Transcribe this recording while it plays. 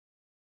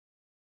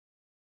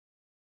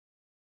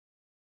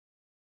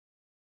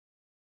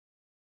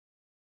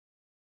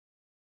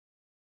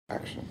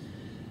Action.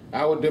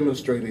 Our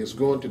demonstrator is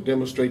going to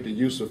demonstrate the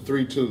use of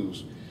three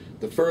tools.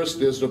 The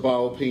first is the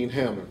ball-peen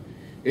hammer.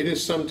 It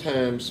is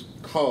sometimes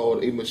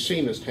called a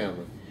machinist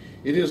hammer.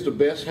 It is the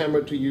best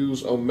hammer to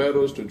use on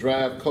metals to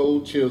drive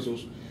cold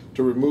chisels,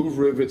 to remove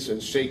rivets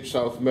and shape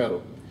soft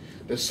metal.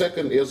 The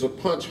second is a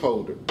punch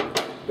holder.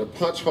 The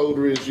punch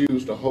holder is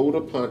used to hold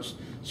a punch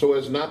so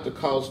as not to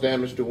cause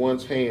damage to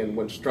one's hand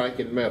when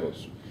striking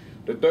metals.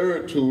 The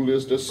third tool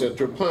is the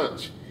center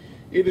punch.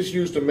 It is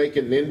used to make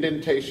an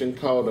indentation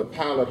called a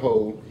pilot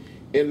hole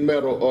in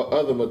metal or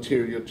other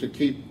material to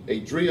keep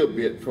a drill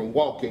bit from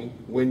walking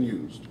when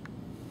used.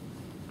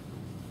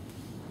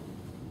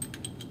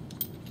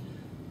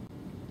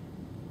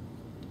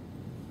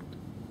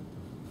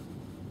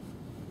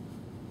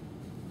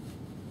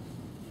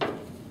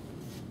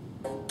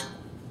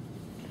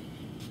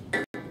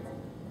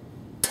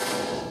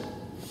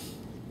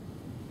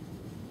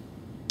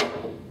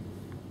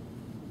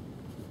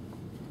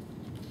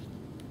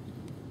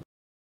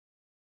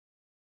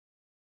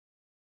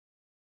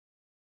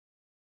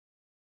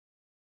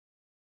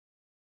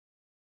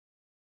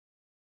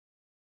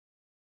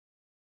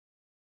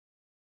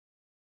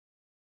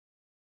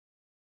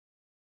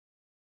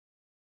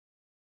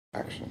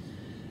 Action.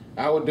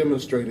 Our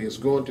demonstrator is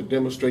going to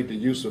demonstrate the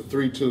use of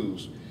three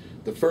tools.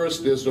 The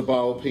first is the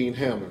ball-peen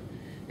hammer.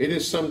 It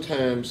is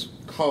sometimes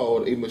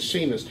called a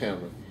machinist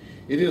hammer.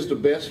 It is the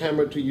best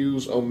hammer to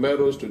use on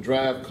metals to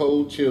drive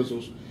cold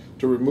chisels,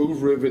 to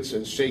remove rivets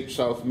and shape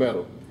soft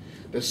metal.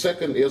 The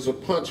second is a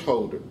punch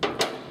holder.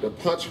 The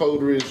punch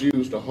holder is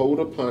used to hold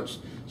a punch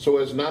so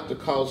as not to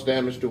cause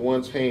damage to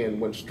one's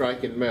hand when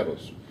striking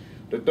metals.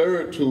 The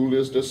third tool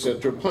is the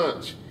center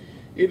punch.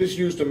 It is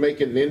used to make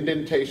an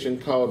indentation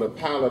called a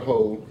pilot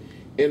hole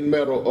in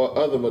metal or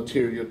other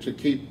material to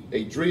keep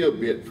a drill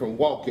bit from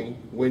walking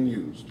when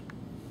used.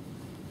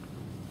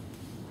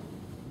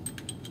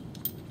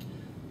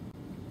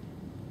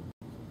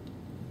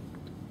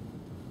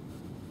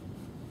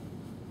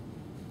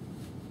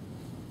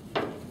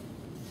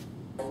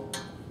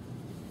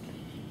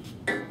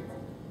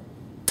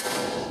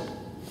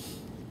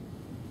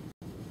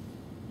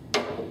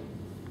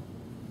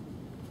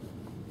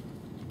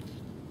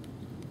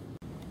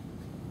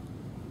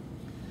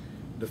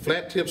 The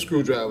flat-tip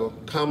screwdriver,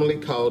 commonly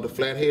called the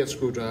flathead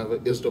screwdriver,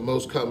 is the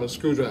most common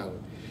screwdriver.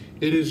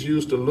 It is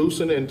used to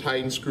loosen and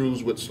tighten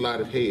screws with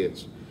slotted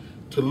heads.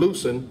 To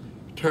loosen,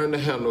 turn the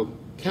handle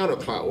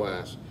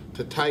counterclockwise.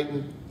 To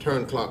tighten,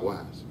 turn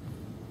clockwise.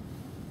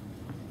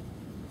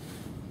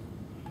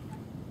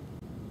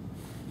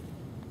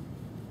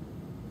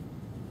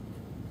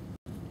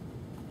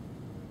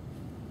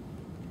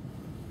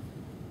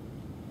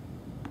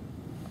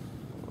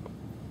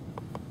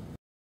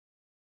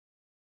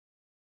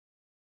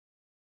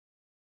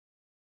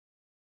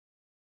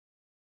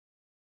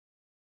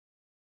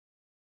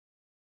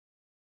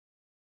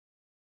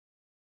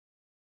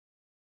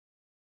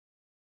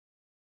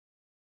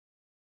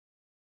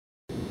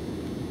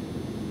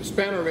 The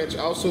spanner wrench,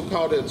 also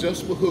called the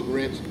adjustable hook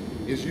wrench,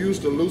 is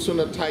used to loosen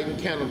or tighten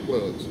cannon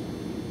plugs.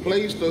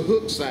 Place the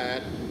hook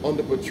side on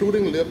the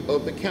protruding lip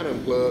of the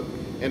cannon plug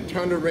and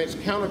turn the wrench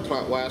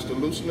counterclockwise to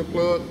loosen the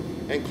plug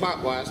and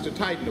clockwise to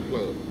tighten the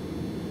plug.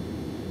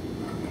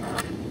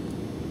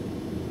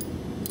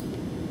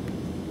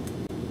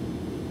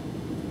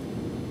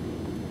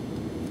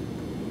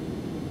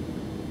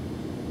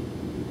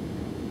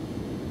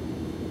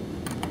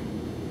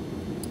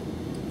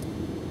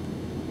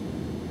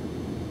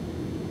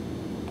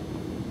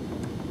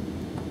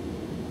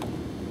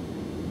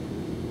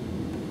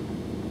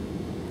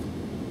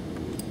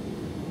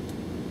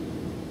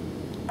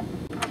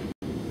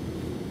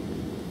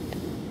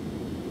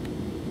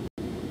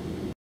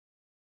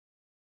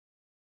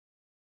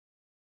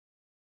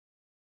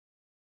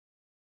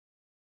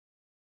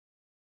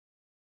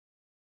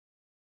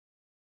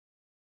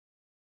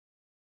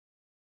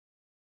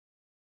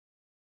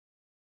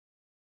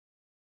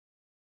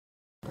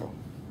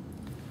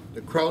 The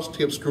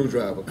cross-tip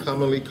screwdriver,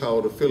 commonly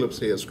called a Phillips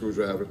head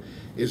screwdriver,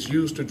 is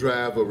used to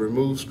drive or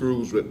remove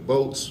screws with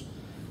bolts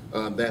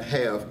that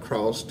have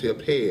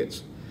cross-tipped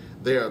heads.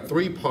 There are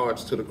three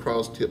parts to the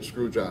cross-tip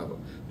screwdriver.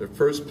 The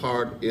first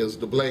part is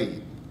the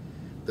blade,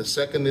 the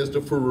second is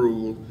the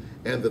ferrule,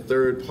 and the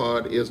third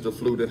part is the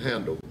fluted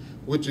handle,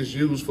 which is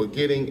used for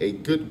getting a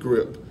good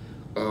grip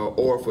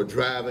or for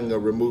driving or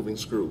removing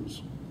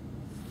screws.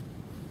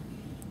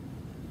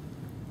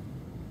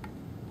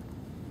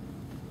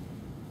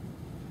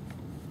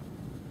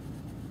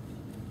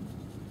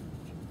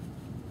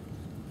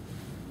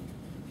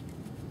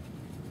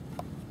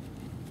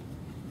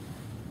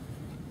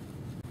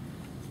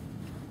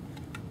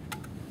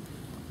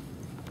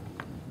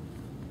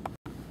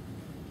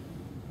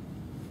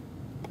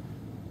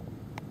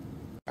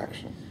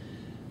 Action.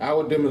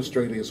 Our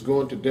demonstrator is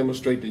going to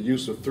demonstrate the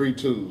use of three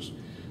tools.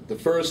 The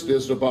first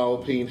is the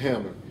ball-peen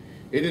hammer.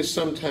 It is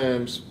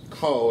sometimes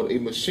called a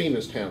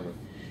machinist hammer.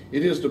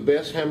 It is the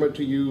best hammer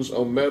to use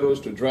on metals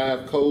to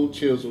drive cold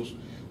chisels,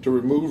 to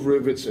remove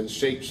rivets and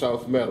shape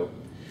soft metal.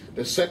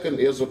 The second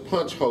is a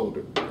punch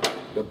holder.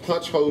 The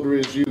punch holder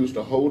is used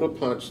to hold a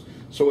punch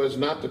so as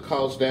not to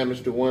cause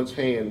damage to one's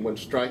hand when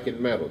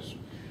striking metals.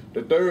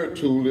 The third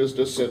tool is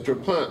the center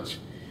punch.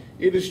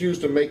 It is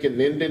used to make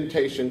an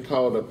indentation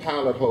called a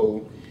pilot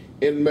hole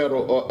in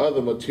metal or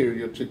other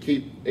material to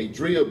keep a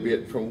drill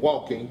bit from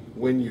walking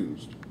when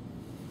used.